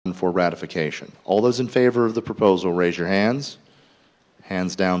for ratification. All those in favor of the proposal, raise your hands.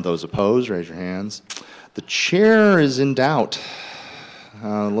 Hands down. Those opposed, raise your hands. The chair is in doubt.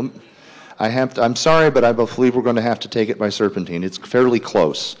 I'm sorry, but I believe we're going to have to take it by serpentine. It's fairly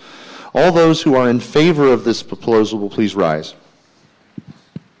close. All those who are in favor of this proposal will please rise.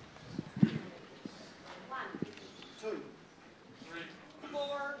 1, 2, 3,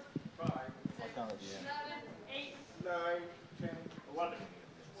 4, 5, 6, 7, 8, 9, 10, 11,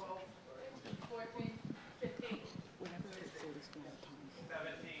 12, 14, 15, 17,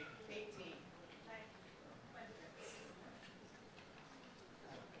 18,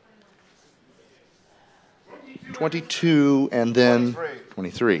 22 and then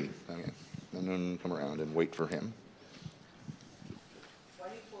 23. Okay. And then come around and wait for him.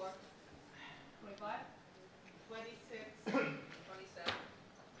 24, 25, 26, 27,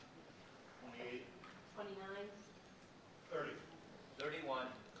 28, 29, 30, 31,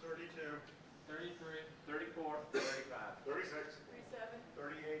 32, 33, 34, 35, 36, 37,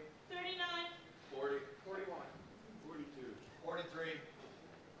 38, 39, 40, 41, 42, 43,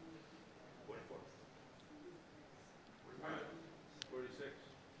 44, 45, 46,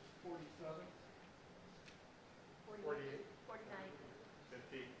 47, 48, 49,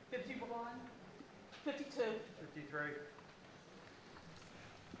 50, 51, 52, 53.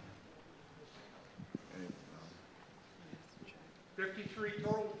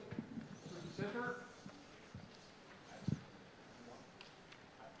 Total through the center.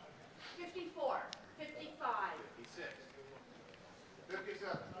 54, 55, 56,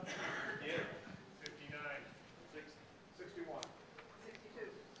 57, 58, 59, 60, 61, 62,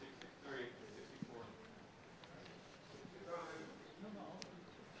 63, 64, 65,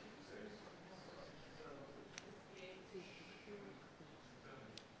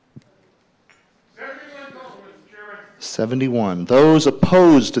 71 total, Mr. Chairman. 71. Those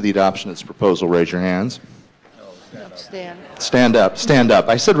opposed to the adoption of this proposal, raise your hands. Stand. Stand up. Stand up.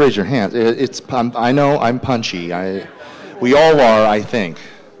 I said raise your hand. I know I'm punchy. We all are, I think.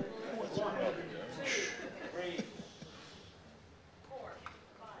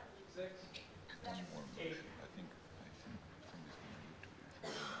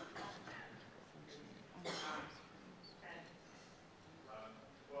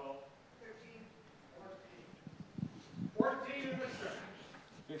 in the center.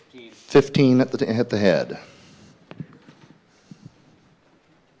 15 at the head.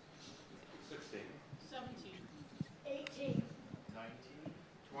 16, 17, 18, 19,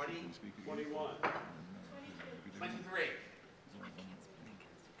 20, 21, 22, 23,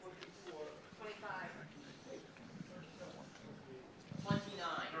 24, 25, 29,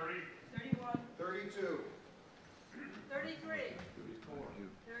 30, 31, 32, 33, 34,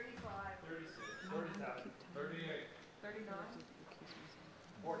 35, 36, 37, 38, 39,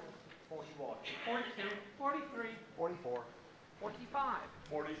 40, 41, 42, 43, 44, 45,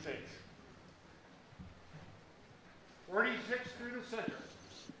 46. 46 through the center.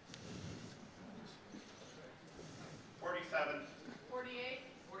 47, 48,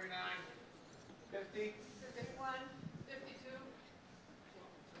 49, 50, 51, 52,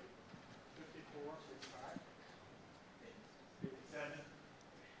 54, 55, 57,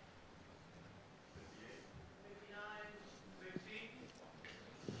 58, 59, 60.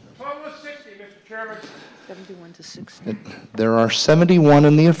 Total is 60, Mr. Chairman. 71 to 60. There are 71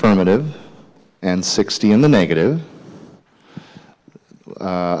 in the affirmative and 60 in the negative.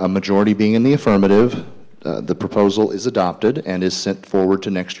 A majority being in the affirmative, the proposal is adopted and is sent forward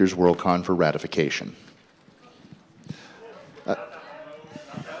to next year's Worldcon for ratification.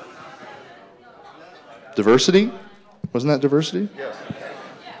 Diversity? Wasn't that diversity? Yes.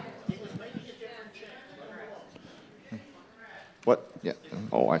 What? Yeah.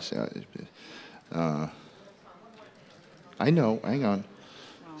 Oh, I see. I know. Hang on.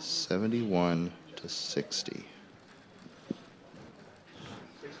 71 to 60.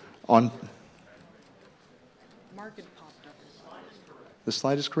 On Market popped up. the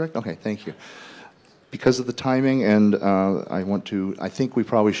slide is correct? Okay, thank you. Because of the timing, and I think we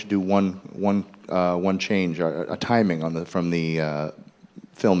probably should do one change, a timing from the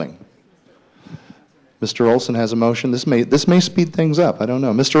filming. Mr. Olson has a motion. This may speed things up. I don't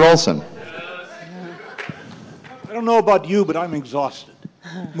know. Mr. Olson. I don't know about you, but I'm exhausted.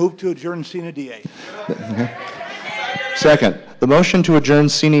 Move to adjourn sine die. Second, the motion to adjourn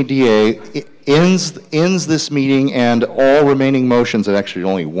sine die ends this meeting and all remaining motions, actually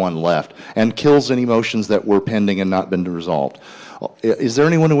only one left, and kills any motions that were pending and not been resolved. Is there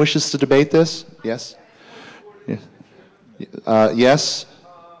anyone who wishes to debate this? Yes? Yes?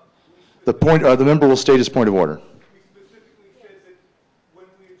 The member will state his point of order. Specifically says that when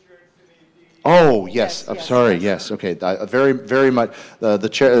we adjourn Oh, yes, I'm yes, sorry, yes, okay. Very, very much, the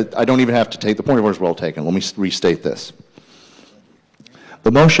chair, I don't even have to take, the point of order is well taken. Let me restate this.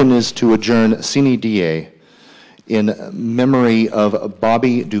 The motion is to adjourn sine die in memory of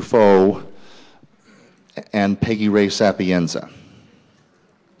Bobby Dufault and Peggy Ray Sapienza.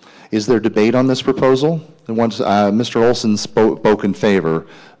 Is there debate on this proposal? Mr. Olson spoke in favor.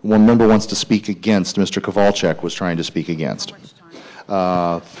 One member wants to speak against. Mr. Kowalczyk was trying to speak against.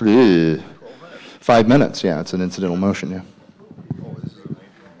 How much time? 5 minutes, yeah, it's an incidental motion, yeah. What's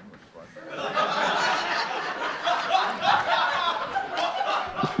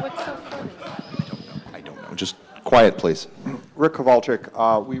so funny? I don't know, just quiet, please. Rick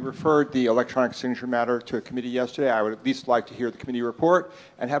Kowalczyk, we referred the electronic signature matter to a committee yesterday. I would at least like to hear the committee report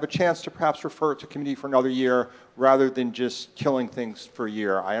and have a chance to perhaps refer it to committee for another year rather than just killing things for a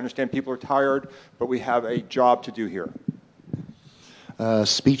year. I understand people are tired, but we have a job to do here.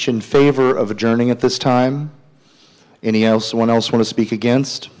 Speech in favor of adjourning at this time. Anyone else want to speak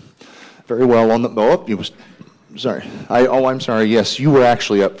against? Very well. On the sorry. I'm sorry. Yes, you were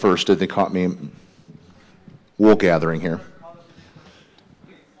actually up first. They caught me wool gathering here.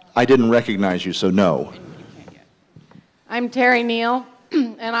 I didn't recognize you, so no. I'm Terry Neal,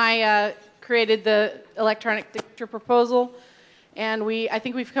 and I created the electronic signature proposal. And I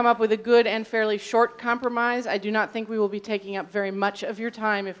think we've come up with a good and fairly short compromise. I do not think we will be taking up very much of your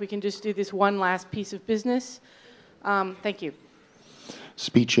time if we can just do this one last piece of business. Thank you.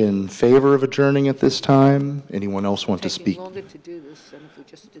 Speech in favor of adjourning at this time. Anyone else want to speak? Taking longer to do this than if we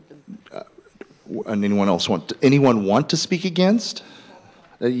just did them. And anyone want to speak against?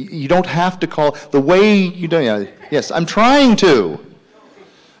 You don't have to call the way you do. Yes, I'm trying to.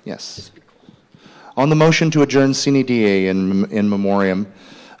 Yes. On the motion to adjourn sine die in memoriam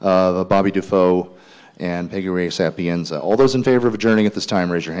of Bobby Dufault and Peggy Ray Sapienza. All those in favor of adjourning at this time,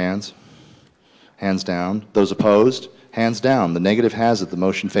 raise your hands. Hands down. Those opposed, hands down. The negative has it. The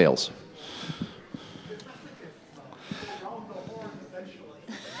motion fails.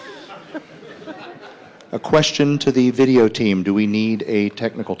 A question to the video team. Do we need a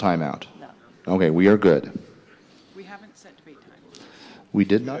technical timeout? No. Okay, we are good. We haven't set debate time. We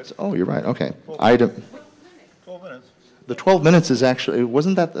did not? Oh, you're right. Okay. Item. 12 minutes. The 12 minutes is actually,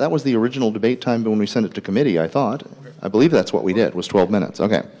 wasn't that was the original debate time when we sent it to committee, I thought. I believe that's what we did, was 12 minutes.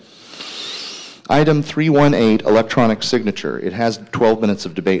 Okay. Item 318, electronic signature. It has 12 minutes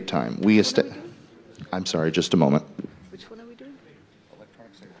of debate time. I'm sorry, just a moment. Which one are we doing?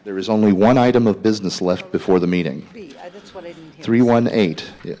 There is only one item of business left before the meeting. B. That's what I didn't hear.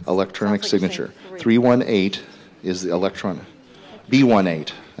 318, electronic Sounds like you're saying signature. three. 318 is the electronic.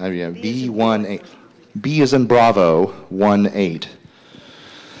 B18. B18. B is in Bravo, 18.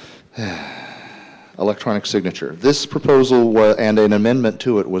 Electronic signature. This proposal and an amendment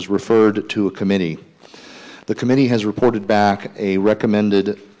to it was referred to a committee. The committee has reported back a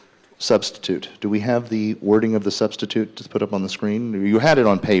recommended substitute. Do we have the wording of the substitute to put up on the screen? You had it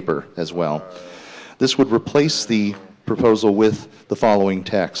on paper as well. This would replace the proposal with the following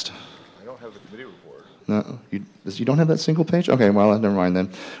text. I don't have the committee report. No, you don't have that single page? Okay, well, never mind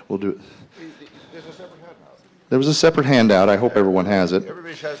then. We'll do it. There's a separate handout. There was a separate handout. I hope everyone has it.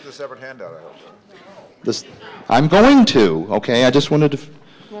 Everybody has the separate handout, I hope. I'm going to, okay? I just wanted to...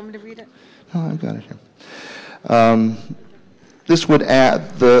 You want me to read it? Oh, I've got it here. This would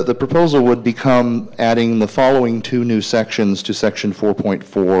add, the proposal would become adding the following two new sections to section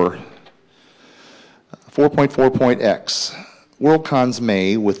 4.4. 4.4.x. Worldcons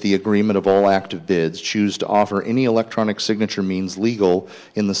may, with the agreement of all active bids, choose to offer any electronic signature means legal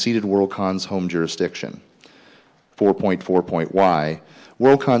in the seated Worldcon's home jurisdiction. 4.4.y.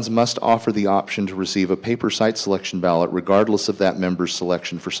 Worldcons must offer the option to receive a paper site selection ballot regardless of that member's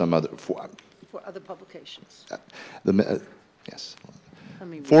selection for some other... For other publications. Yes. Let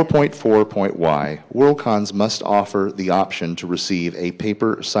me read it. 4.4.y. Worldcons must offer the option to receive a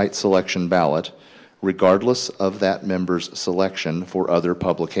paper site selection ballot regardless of that member's selection for other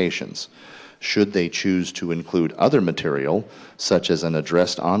publications. Should they choose to include other material, such as an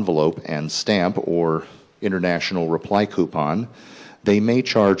addressed envelope and stamp or international reply coupon, they may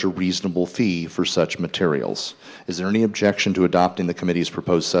charge a reasonable fee for such materials. Is there any objection to adopting the committee's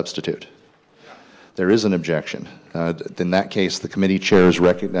proposed substitute? There is an objection. In that case, the committee chair is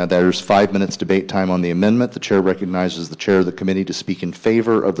there's 5 minutes debate time on the amendment. The chair recognizes the chair of the committee to speak in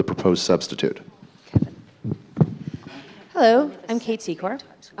favor of the proposed substitute. Hello, I'm Kate Secor.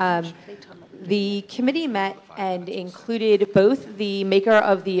 The committee met and included both the maker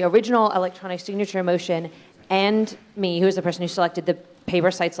of the original electronic signature motion and me, who is the person who selected the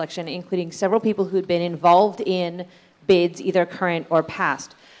paper site selection, including several people who had been involved in bids, either current or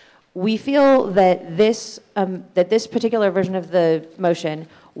past. We feel that this particular version of the motion,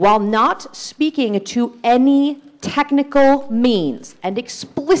 while not speaking to any technical means and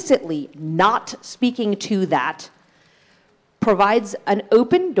explicitly not speaking to that, provides an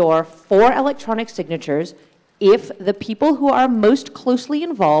open door for electronic signatures if the people who are most closely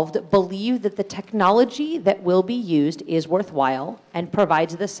involved believe that the technology that will be used is worthwhile and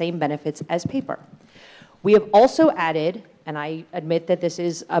provides the same benefits as paper. We have also added, and I admit that this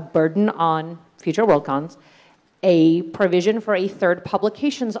is a burden on future Worldcons, a provision for a third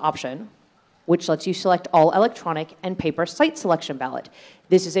publications option, which lets you select all electronic and paper site selection ballot.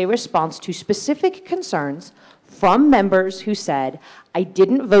 This is a response to specific concerns from members who said, I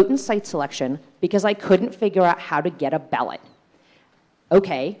didn't vote in site selection because I couldn't figure out how to get a ballot.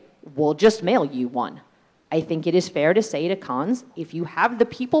 Okay, we'll just mail you one. I think it is fair to say to cons, if you have the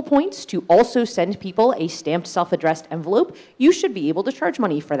people points to also send people a stamped self-addressed envelope, you should be able to charge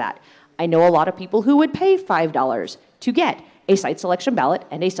money for that. I know a lot of people who would pay $5 to get a site selection ballot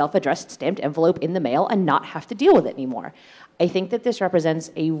and a self-addressed stamped envelope in the mail and not have to deal with it anymore. I think that this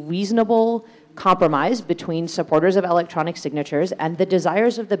represents a reasonable compromise between supporters of electronic signatures and the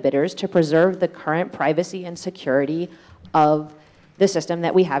desires of the bidders to preserve the current privacy and security of the system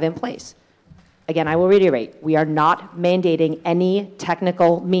that we have in place. Again, I will reiterate, we are not mandating any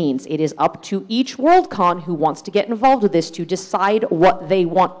technical means. It is up to each Worldcon who wants to get involved with this to decide what they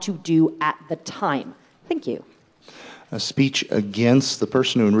want to do at the time. Thank you. A speech against the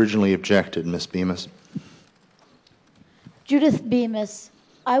person who originally objected, Ms. Bemis. Judith Bemis.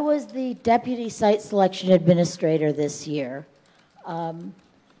 I was the Deputy Site Selection Administrator this year.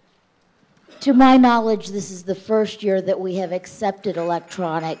 To my knowledge, this is the first year that we have accepted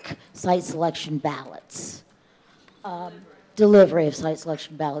electronic site selection ballots, delivery of site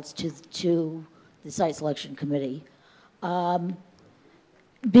selection ballots to the Site Selection Committee.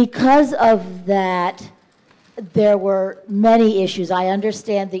 Because of that, there were many issues. I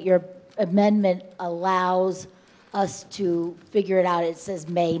understand that your amendment allows us to figure it out. It says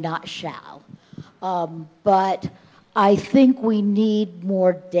may, not shall. But I think we need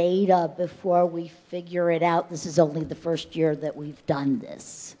more data before we figure it out. This is only the first year that we've done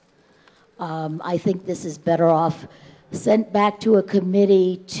this. I think this is better off sent back to a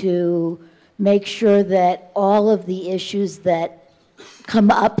committee to make sure that all of the issues that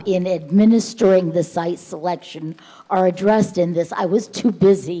come up in administering the site selection are addressed in this. I was too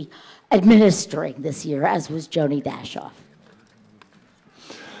busy administering this year, as was Joni Dashoff.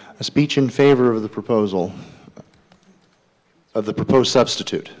 A speech in favor of the proposal, of the proposed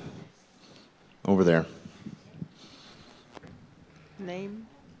substitute. Over there. Name?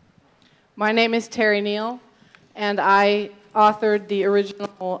 My name is Terry Neal, and I authored the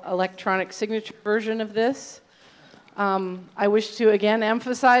original electronic signature version of this. I wish to again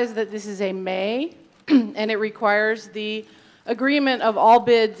emphasize that this is a may, and it requires the agreement of all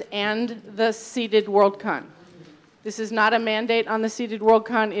bids and the seated Worldcon. This is not a mandate on the seated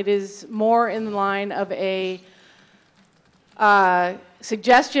Worldcon. It is more in the line of a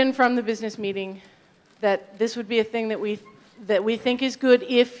suggestion from the business meeting that this would be a thing that we think is good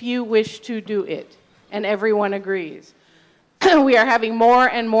if you wish to do it, and everyone agrees. We are having more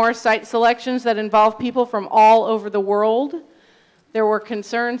and more site selections that involve people from all over the world. There were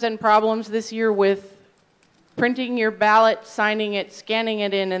concerns and problems this year with printing your ballot, signing it, scanning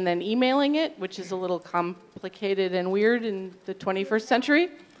it in, and then emailing it, which is a little complicated and weird in the 21st century.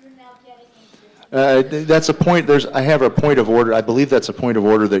 That's a point, I have a point of order. I believe that's a point of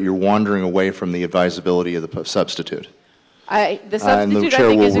order that you're wandering away from the advisability of the substitute. The and the substitute, I chair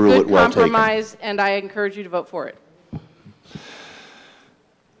think, will is a rule good it well taken. compromise, and I encourage you to vote for it.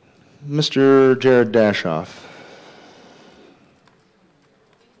 Mr. Jared Dashoff.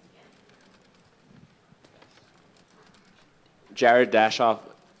 Jared Dashoff.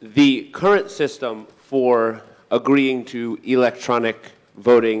 The current system for agreeing to electronic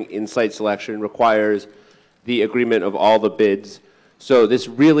voting in site selection requires the agreement of all the bids. So this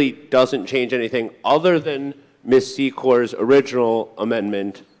really doesn't change anything other than Ms. Secor's original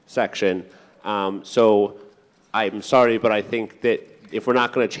amendment section. So I'm sorry, but I think that if we're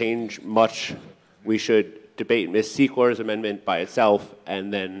not going to change much, we should debate Ms. Secor's amendment by itself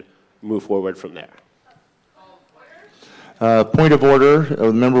and then move forward from there. Point of order.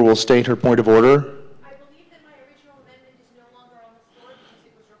 A member will state her point of order. I believe that my original amendment is no longer on the floor because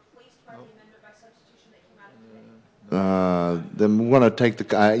it was replaced by the amendment by substitution that came out of committee. Then we want to take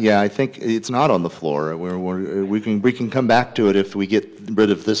the. Yeah, I think it's not on the floor. We can come back to it if we get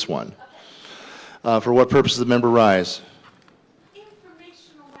rid of this one. For what purpose does the member rise?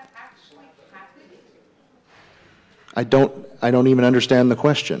 Informational, what actually happened. I don't even understand the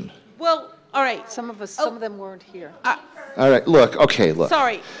question. Well, all right, some of them weren't here. All right, look, okay, look.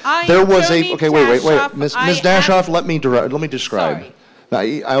 Sorry, There was okay, wait. Ms. Dashoff, let me describe.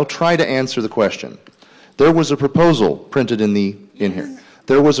 Sorry. I'll try to answer the question. There was a proposal printed in here.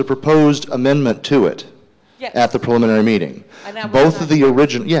 There was a proposed amendment to it at the preliminary meeting. Both of the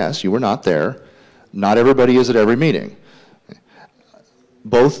original, yes, you were not there. Not everybody is at every meeting.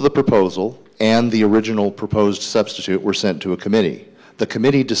 Both the proposal and the original proposed substitute were sent to a committee. The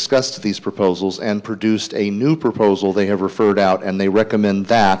committee discussed these proposals and produced a new proposal they have referred out, and they recommend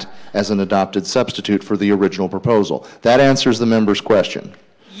that as an adopted substitute for the original proposal. That answers the member's question.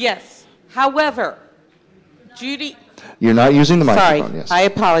 Yes. However, Judy... You're not using the microphone, yes. I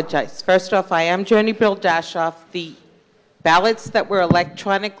apologize. First off, I am Joni Bill Dashoff. The ballots that were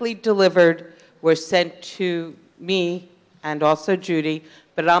electronically delivered were sent to me and also Judy,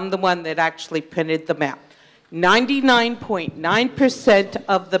 but I'm the one that actually printed them out. 99.9%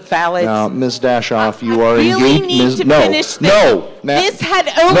 of the ballots... Now, Ms. Dashoff, you are really engaged... need to finish this. No, This had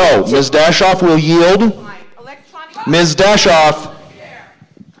only no, to... Ms. Dashoff will yield. Ms. Dashoff.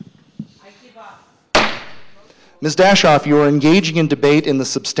 Ms. Dashoff, you are engaging in debate in the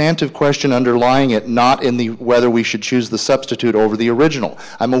substantive question underlying it, not in the whether we should choose the substitute over the original.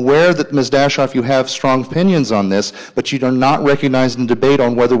 I'm aware that, Ms. Dashoff, you have strong opinions on this, but you are not recognized in debate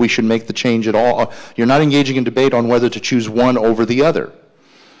on whether we should make the change at all. You're not engaging in debate on whether to choose one over the other.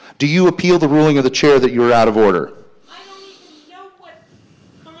 Do you appeal the ruling of the chair that you are out of order? I don't even know what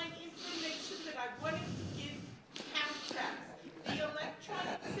kind of information that I wanted to give council. The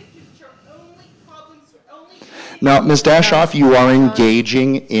electronic signature only problems are only... Now, Ms. Dashoff, you are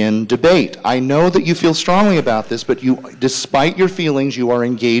engaging in debate. I know that you feel strongly about this, but despite your feelings, you are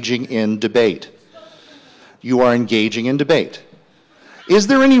engaging in debate. You are engaging in debate. Is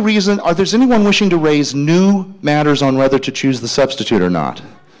there any reason, there's anyone wishing to raise new matters on whether to choose the substitute or not?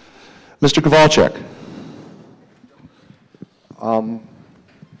 Mr. Kowalczyk.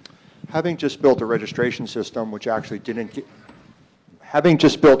 Having just built a registration system which actually didn't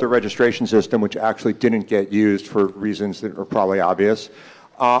get used for reasons that are probably obvious,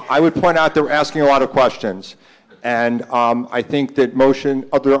 I would point out that we're asking a lot of questions. And I think that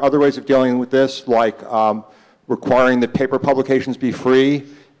other ways of dealing with this, like requiring that paper publications be free,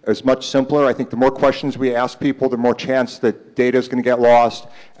 is much simpler. I think the more questions we ask people, the more chance that data is going to get lost.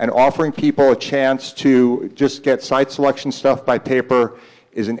 And offering people a chance to just get site selection stuff by paper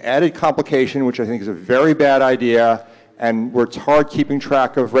is an added complication, which I think is a very bad idea, and where it's hard keeping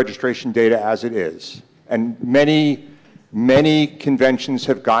track of registration data as it is. And many conventions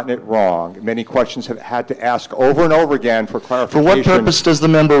have gotten it wrong. Many questions have had to ask over and over again for clarification. For what purpose does the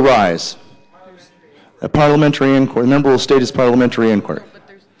member rise? A parliamentary inquiry. The member will state his parliamentary inquiry.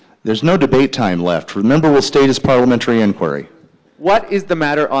 There's no debate time left. The member will state his parliamentary inquiry. What is the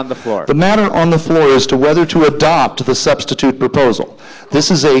matter on the floor? The matter on the floor is to whether to adopt the substitute proposal.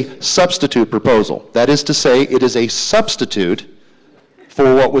 This is a substitute proposal. That is to say, it is a substitute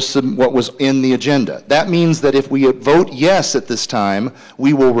for what was in the agenda. That means that if we vote yes at this time,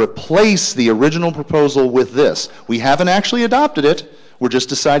 we will replace the original proposal with this. We haven't actually adopted it. We're just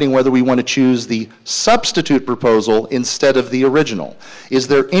deciding whether we want to choose the substitute proposal instead of the original. Is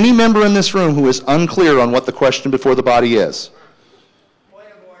there any member in this room who is unclear on what the question before the body is?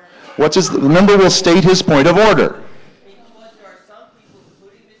 The member will state his point of order. Because there are some people,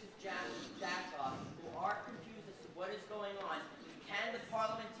 including Mrs. Dashoff, who are confused as to what is going on. Can the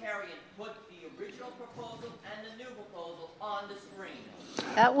parliamentarian put the original proposal and the new proposal on the screen?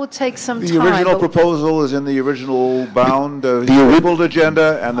 That will take some time. The original proposal is in the original bound tabled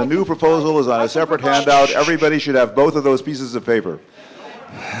agenda, and the new proposal is on a separate handout. Everybody should have both of those pieces of paper.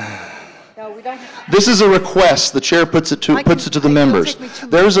 No, we don't. This is a request. The chair puts it to the members.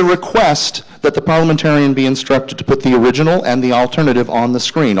 There is a request that the parliamentarian be instructed to put the original and the alternative on the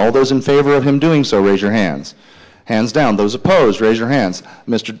screen. All those in favor of him doing so, raise your hands. Hands down. Those opposed, raise your hands.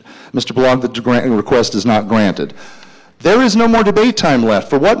 Mr. Blog, the request is not granted. There is no more debate time left.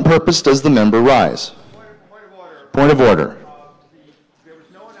 For what purpose does the member rise? Point of order. There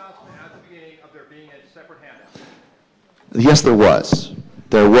was no announcement at the beginning of there being a separate handout. Yes, there was.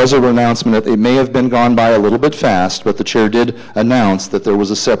 There was an announcement. It may have been gone by a little bit fast, but the chair did announce that there was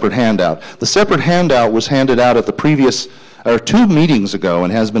a separate handout. The separate handout was handed out at the previous, 2 meetings ago,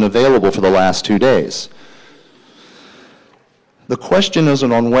 and has been available for the last 2 days. The question is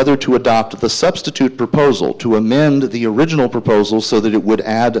on whether to adopt the substitute proposal to amend the original proposal so that it would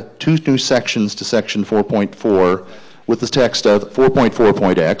add 2 new sections to section 4.4 with the text of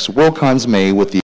 4.4.x, Worldcons may with the